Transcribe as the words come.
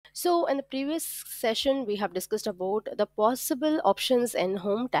So in the previous session, we have discussed about the possible options in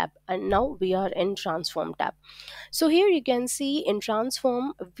Home tab, and now we are in Transform tab. So here you can see in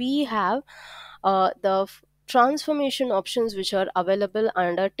Transform, we have transformation options which are available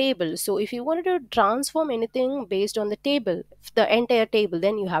under table. So if you wanted to transform anything based on the table, the entire table,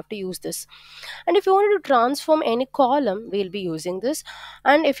 then you have to use this. And if you wanted to transform any column, we'll be using this.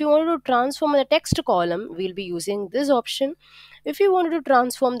 And if you wanted to transform the text column, we'll be using this option. If you wanted to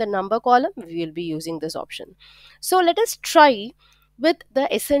transform the number column, we will be using this option. So let us try with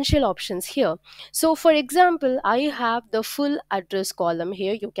the essential options here. So for example, I have the full address column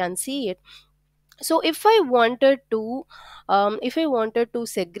here. You can see it. So if I wanted to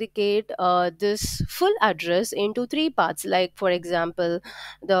segregate this full address into three parts, like for example,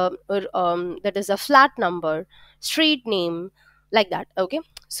 that is a flat number, street name, like that. Okay,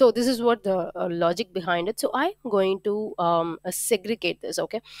 so this is what the logic behind it. So I'm going to segregate this.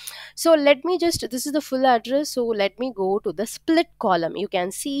 Okay, so let me just, this is the full address, so let me go to the split column. You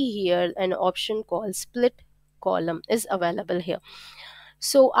can see here an option called split column is available here.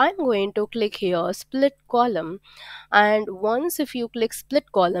 So I'm going to click here split column, and once if you click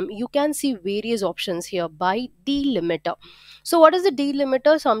split column, you can see various options here by delimiter. So what is the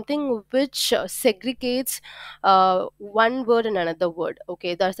delimiter? Something which segregates one word and another word.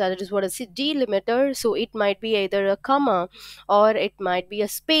 Okay, that is what is delimiter. So it might be either a comma, or it might be a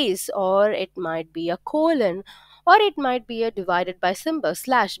space, or it might be a colon, or it might be a divided by symbol,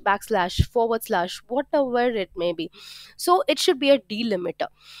 slash, backslash, forward slash, whatever it may be. So it should be a delimiter.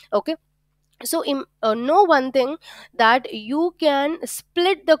 Okay, so know one thing, that you can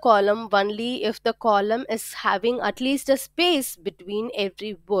split the column only if the column is having at least a space between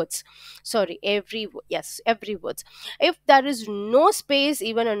every words. Sorry, every words. If there is no space,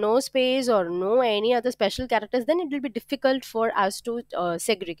 even a no space or no any other special characters, then it will be difficult for us to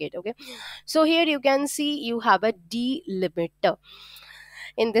segregate. Okay, so here you can see you have a delimiter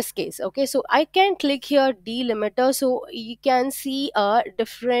in this case. Okay, so I can click here delimiter, so you can see a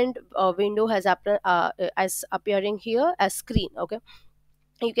different window as appearing here as screen. Okay,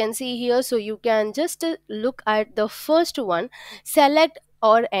 you can see here, so you can just look at the first one, select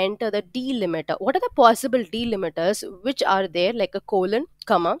or enter the delimiter. What are the possible delimiters which are there, like a colon,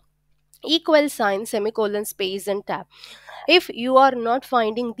 comma, equal sign, semicolon, space, and tab. If you are not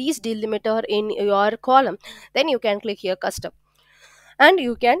finding these delimiter in your column, then you can click here custom, and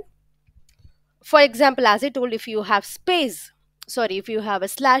you can, for example, as I told, if you have space, sorry, if you have a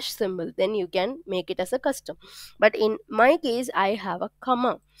slash symbol, then you can make it as a custom. But in my case, I have a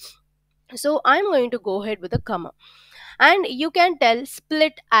comma, so I'm going to go ahead with a comma. And you can tell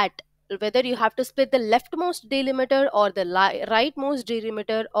split at, whether you have to split the leftmost delimiter or the rightmost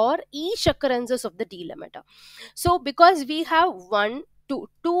delimiter, or each occurrences of the delimiter. So because we have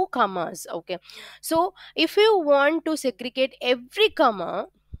two commas. Okay, so if you want to segregate every comma,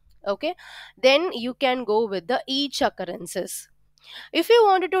 okay, then you can go with the each occurrences. If you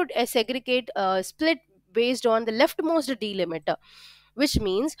wanted to segregate split based on the leftmost delimiter, which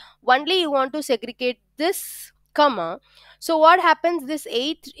means only you want to segregate this comma, so what happens, this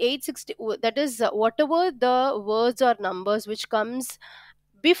 860, that is whatever the words or numbers which comes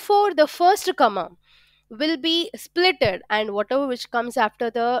before the first comma will be splitted, and whatever which comes after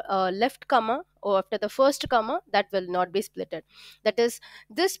the left comma or after the first comma, that will not be splitted. That is,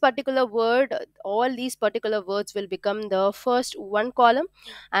 this particular word, all these particular words will become the first one column,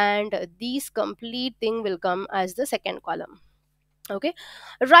 and these complete thing will come as the second column. Okay,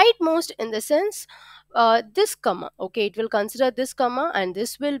 rightmost in the sense, this comma, okay, it will consider this comma, and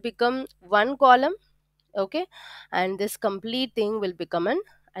this will become one column. Okay, and this complete thing will become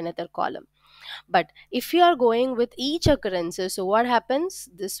another column. But if you are going with each occurrences, so what happens,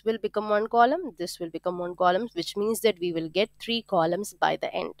 this will become one column, this will become one column, which means that we will get three columns by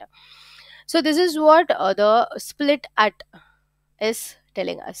the end. So this is what the split at is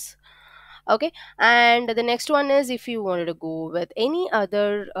telling us. Okay, and the next one is, if you wanted to go with any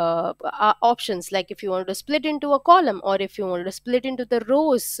other options, like if you wanted to split into a column, or if you wanted to split into the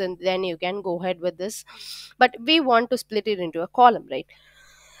rows, and then you can go ahead with this. But we want to split it into a column, right?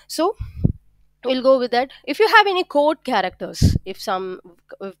 So we'll go with that. If you have any code characters, if some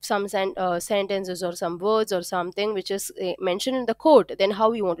sentences or some words or something which is mentioned in the code, then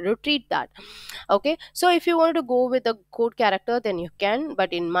how you wanted to treat that. Okay, so if you wanted to go with the code character, then you can,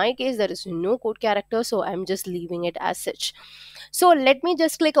 but in my case there is no code character, so I'm just leaving it as such. So let me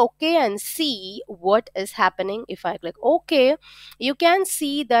just click OK and see what is happening. If I click OK, you can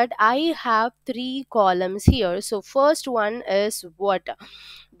see that I have three columns here. So first one is what,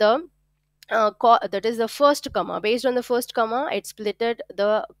 the that is the first comma. Based on the first comma, it splitted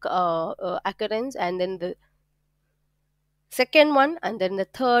the occurrence, and then the second one, and then the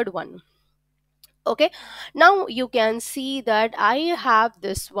third one. Okay, now you can see that I have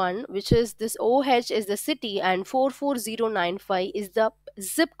this one, which is this oh is the city, and 44095 is the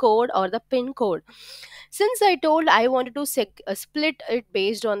zip code or the pin code. Since I told I wanted to split it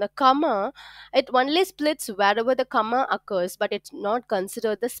based on the comma, it only splits wherever the comma occurs, but it's not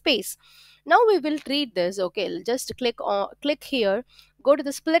considered the space. Now we will treat this. Okay, just click here, go to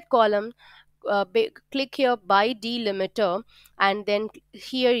the split column, click here by delimiter, and then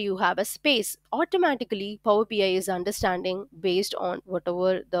here you have a space. Automatically Power BI is understanding based on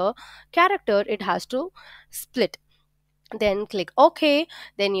whatever the character it has to split. Then click OK.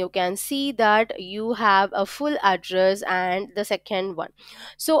 Then you can see that you have a full address and the second one.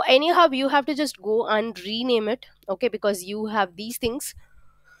 So anyhow, you have to just go and rename it, okay, because you have these things.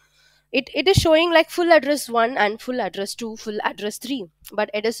 It is showing like full address 1 and full address 2, full address 3, but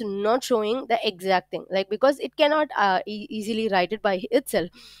it is not showing the exact thing, like because it cannot easily write it by itself.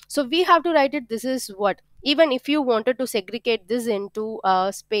 So we have to write it. This is what, even if you wanted to segregate this into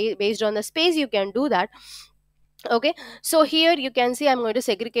space based on the space, you can do that. Okay, so here you can see I'm going to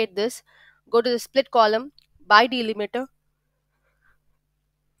segregate this. Go to the split column by delimiter.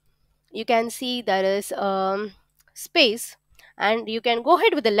 You can see there is space, and you can go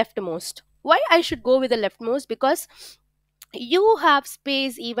ahead with the leftmost. Why I should go with the leftmost? Because you have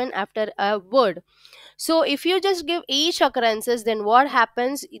space even after a word. So if you just give each occurrences, then what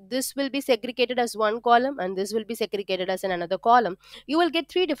happens, this will be segregated as one column and this will be segregated as in another column. You will get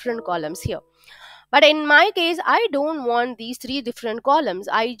three different columns here. But in my case, I don't want these three different columns.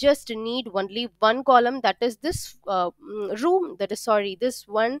 I just need only one column, that is this room, that is, sorry, this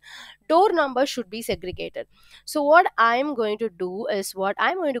one door number should be segregated. So what I'm going to do is, what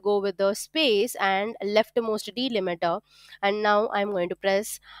I'm going to go with the space and leftmost delimiter, and now I'm going to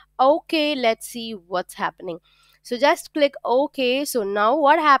press OK. Let's see what's happening. So just click OK. So now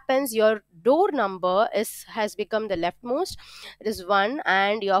what happens, your door number has become the leftmost, it is 1,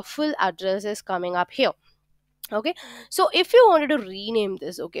 and your full address is coming up here. Okay, so if you wanted to rename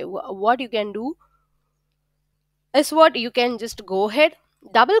this, okay, what you can do is, what you can just go ahead,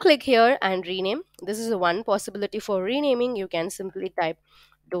 double click here and rename. This is one possibility for renaming. You can simply type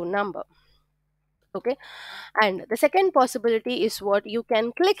door number. Okay, and the second possibility is, what you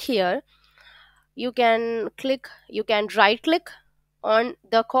can click here, you can right click on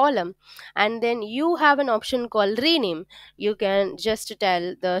the column, and then you have an option called rename. You can just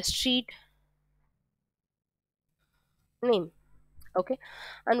tell the street name. Okay,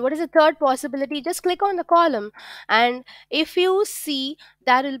 and what is the third possibility? Just click on the column, and if you see,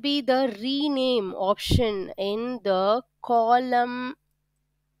 there will be the rename option in the column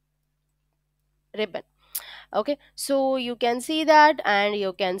ribbon. Okay, so you can see that, and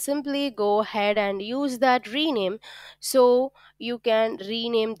you can simply go ahead and use that rename. So you can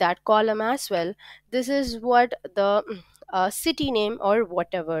rename that column as well. This is what the city name or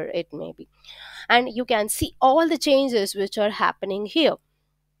whatever it may be, and you can see all the changes which are happening here.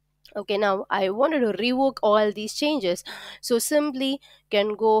 Okay, now I wanted to revoke all these changes, so simply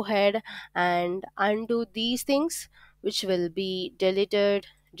can go ahead and undo these things, which will be deleted,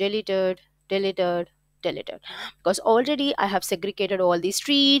 deleted, deleted, deleted, because already I have segregated all the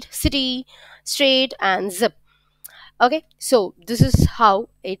street, city, state and zip. Okay, so this is how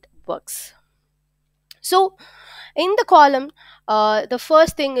it works. So in the column, the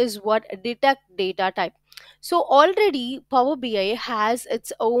first thing is what, detect data type. So already Power BI has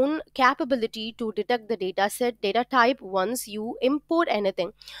its own capability to detect the data set, data type once you import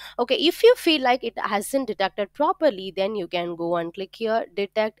anything. Okay, if you feel like it hasn't detected properly, then you can go and click here,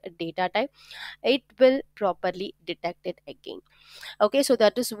 detect data type. It will properly detect it again. Okay, so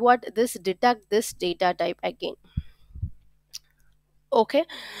that is what this detect this data type again. Okay,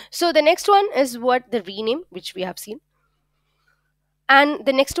 so the next one is what, the rename, which we have seen, and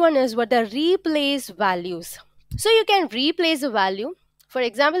the next one is what, the replace values. So you can replace a value. For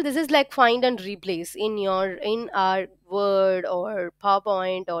example, this is like find and replace in our Word or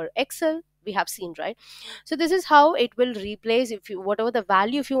PowerPoint or Excel, we have seen, right? So this is how it will replace. If you, whatever the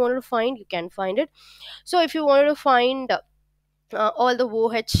value, if you wanted to find, you can find it. So if you wanted to find all the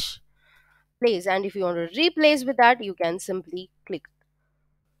OH place, and if you want to replace with that, you can simply click.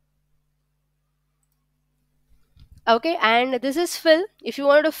 Okay, and this is fill. If you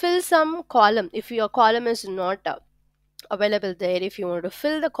want to fill some column, if your column is not available there, if you want to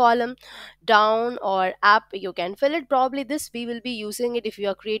fill the column down or up, you can fill it. Probably this we will be using it if you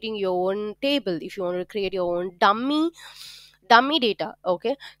are creating your own table, if you want to create your own dummy data.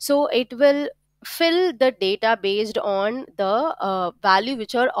 Okay, so it will fill the data based on the value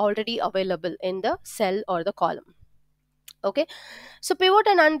which are already available in the cell or the column. Okay, so pivot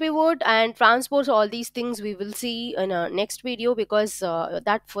and unpivot and transpose, all these things we will see in a next video, because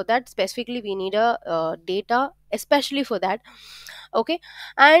that for that specifically we need a data especially for that. Okay,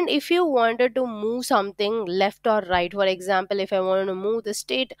 and if you wanted to move something left or right, for example, if I wanted to move the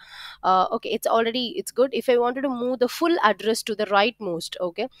state, okay, it's good. If I wanted to move the full address to the rightmost,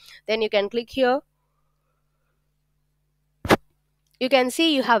 okay, then you can click here. You can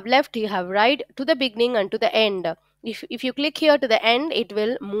see you have left, you have right, to the beginning and to the end. If you click here to the end, it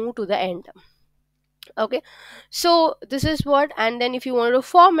will move to the end. Okay, so this is what. And then if you wanted to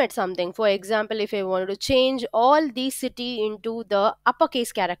format something, for example, if I wanted to change all the city into the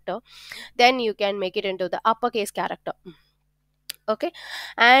uppercase character, then you can make it into the uppercase character. Okay,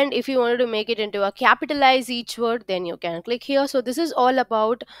 and if you wanted to make it into a capitalize each word, then you can click here. So this is all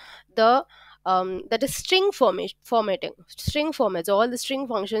about the that is string formatting, string formats, all the string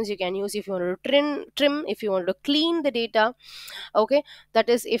functions you can use if you want to trim, if you want to clean the data. Okay, that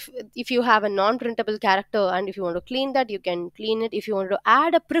is if you have a non-printable character and if you want to clean that, you can clean it. If you want to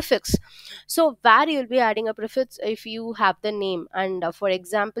add a prefix, so where you'll be adding a prefix, if you have the name, and for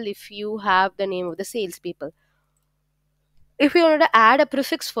example, if you have the name of the salespeople, if you want to add a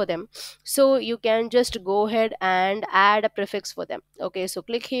prefix for them, so you can just go ahead and add a prefix for them. Okay, so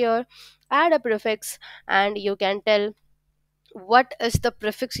click here, add a prefix, and you can tell what is the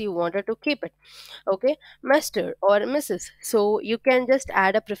prefix you wanted to keep it. Okay, Mr. or Mrs, so you can just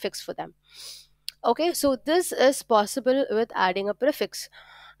add a prefix for them. Okay, so this is possible with adding a prefix.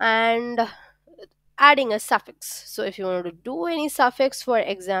 And adding a suffix, so if you want to do any suffix, for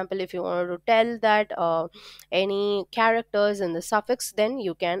example, if you want to tell that any characters in the suffix, then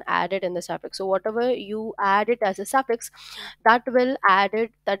you can add it in the suffix. So whatever you add it as a suffix, that will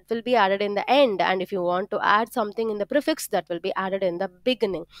be added in the end, and if you want to add something in the prefix, that will be added in the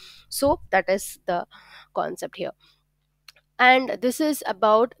beginning. So that is the concept here. And this is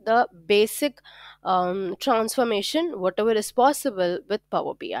about the basic transformation whatever is possible with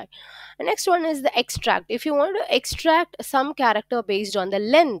Power BI. The next one is the extract. If you want to extract some character based on the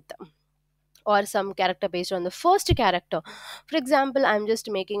length, or some character based on the first character, for example, I'm just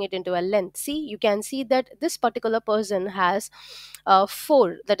making it into a length. See, you can see that this particular person has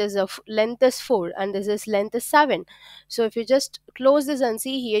 4, that is length is 4, and this is length is 7. So if you just close this and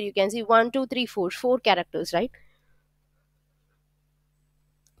see here, you can see 1 2 3 4 4 characters, right?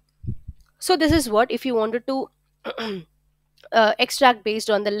 So this is what, if you wanted to extract based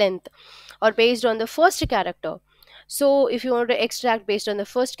on the length or based on the first character. So if you want to extract based on the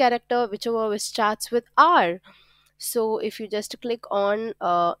first character, whichever which starts with R, so if you just click on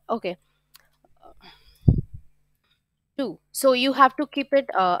okay, 2, so you have to keep it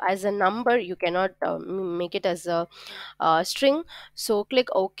as a number, you cannot make it as a string. So click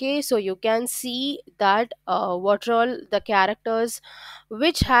OK, so you can see that what are all the characters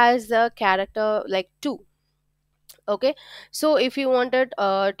which has the character like 2. Okay, so if you wanted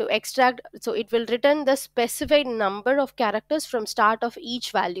to extract, so it will return the specified number of characters from start of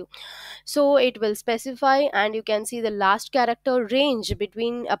each value. So it will specify, and you can see the last character range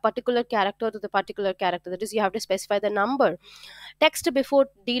between a particular character to the particular character, that is you have to specify the number, text before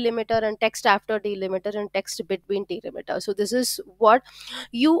delimiter and text after delimiter and text between delimiter. So this is what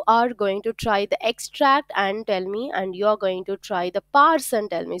you are going to try the extract and tell me, and you are going to try the parse and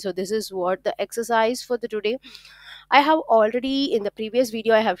tell me. So this is what the exercise for the today. I have already in the previous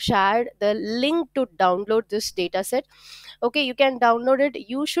video I have shared the link to download this data set. Okay, you can download it.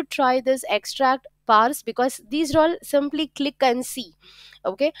 You should try this extract parse, because these are all simply click and see.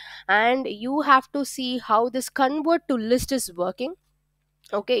 Okay, and you have to see how this convert to list is working.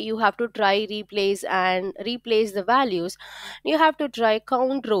 Okay, you have to try replace and replace the values. You have to try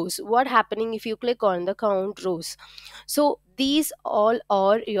count rows, what happening if you click on the count rows. So these all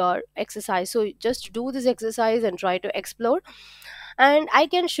are your exercise, so just do this exercise and try to explore. And I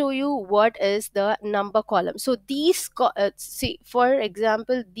can show you what is the number column. So see, for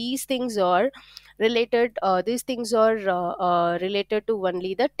example, these things are related, related to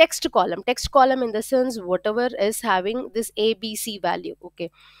only the text column in the sense whatever is having this ABC value.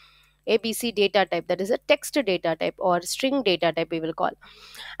 Okay, ABC data type, that is a text data type or string data type we will call.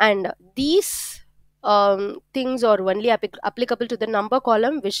 And these things are only applicable to the number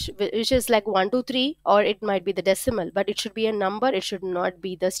column, which is like 1 2 3, or it might be the decimal, but it should be a number, it should not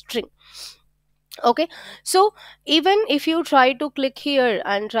be the string. Okay, so even if you try to click here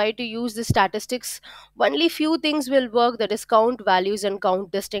and try to use the statistics, only few things will work, that is count values and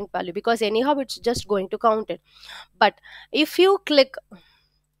count distinct value, because anyhow it's just going to count it. But if you click,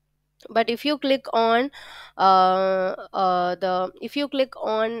 if you click on the if you click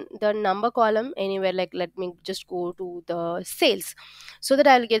on the number column anywhere, like let me just go to the sales so that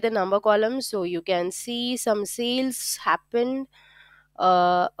I'll get the number column, so you can see some sales happened.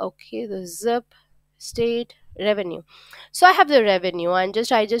 Okay, the zip, state, revenue. So I have the revenue, and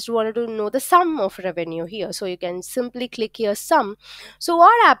I just wanted to know the sum of revenue here, so you can simply click here sum. So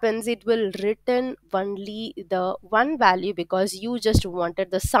what happens, it will return only the one value because you just wanted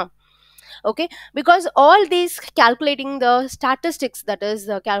the sum. Okay, because all these calculating the statistics, that is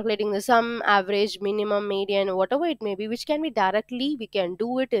calculating the sum, average, minimum, median, whatever it may be, which can be directly, we can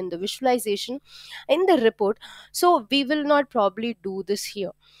do it in the visualization in the report. So we will not probably do this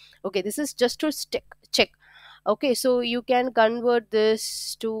here. Okay, this is just to check. Okay, so you can convert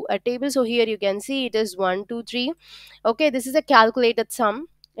this to a table. So here you can see it is 1 2 3. Okay, this is a calculated sum.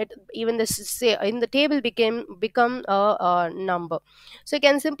 It, even this say in the table become a number. So you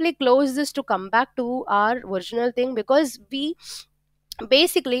can simply close this to come back to our original thing, because we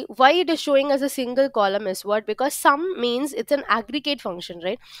basically, why it is showing as a single column is what, because sum means it's an aggregate function,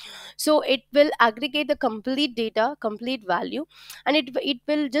 right? So it will aggregate the complete data, complete value, and it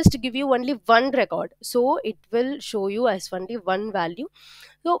will just give you only one record, so it will show you as only one value.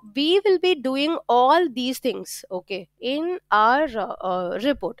 So we will be doing all these things, okay, in our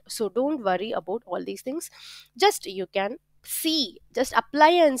report. So don't worry about all these things, just you can see, just apply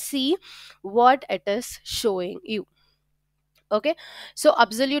and see what it is showing you. Okay, so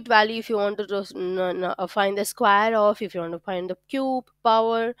absolute value, if you want to just find the square of, if you want to find the cube,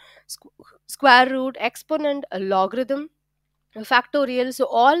 power, square root, exponent, a logarithm, factorial, so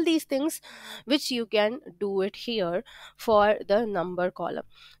all these things which you can do it here for the number column.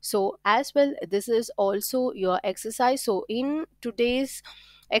 So as well, this is also your exercise. So in today's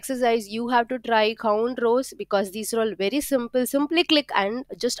exercise you have to try count rows, because these are all very simple. Simply click and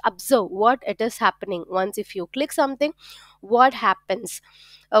just observe what it is happening. Once if you click something, what happens.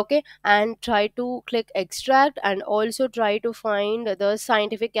 Okay, and try to click extract, and also try to find the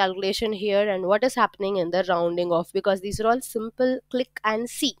scientific calculation here and what is happening in the rounding off, because these are all simple, click and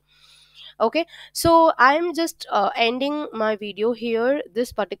see. Okay, so I'm just ending my video here,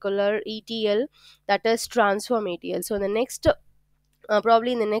 this particular etl, that is transform etl. So the next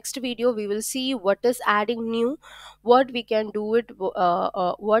probably in the next video we will see what is adding new, what we can do it,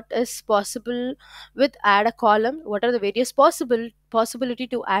 what is possible with add a column, what are the various possibility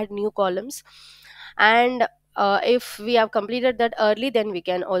to add new columns. And if we have completed that early, then we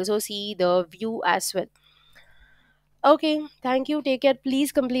can also see the view as well. Okay, thank you, take care,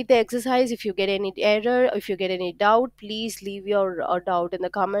 please complete the exercise. If you get any error, if you get any doubt, please leave your doubt in the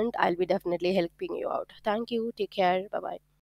comment. I'll be definitely helping you out. Thank you, take care, bye bye.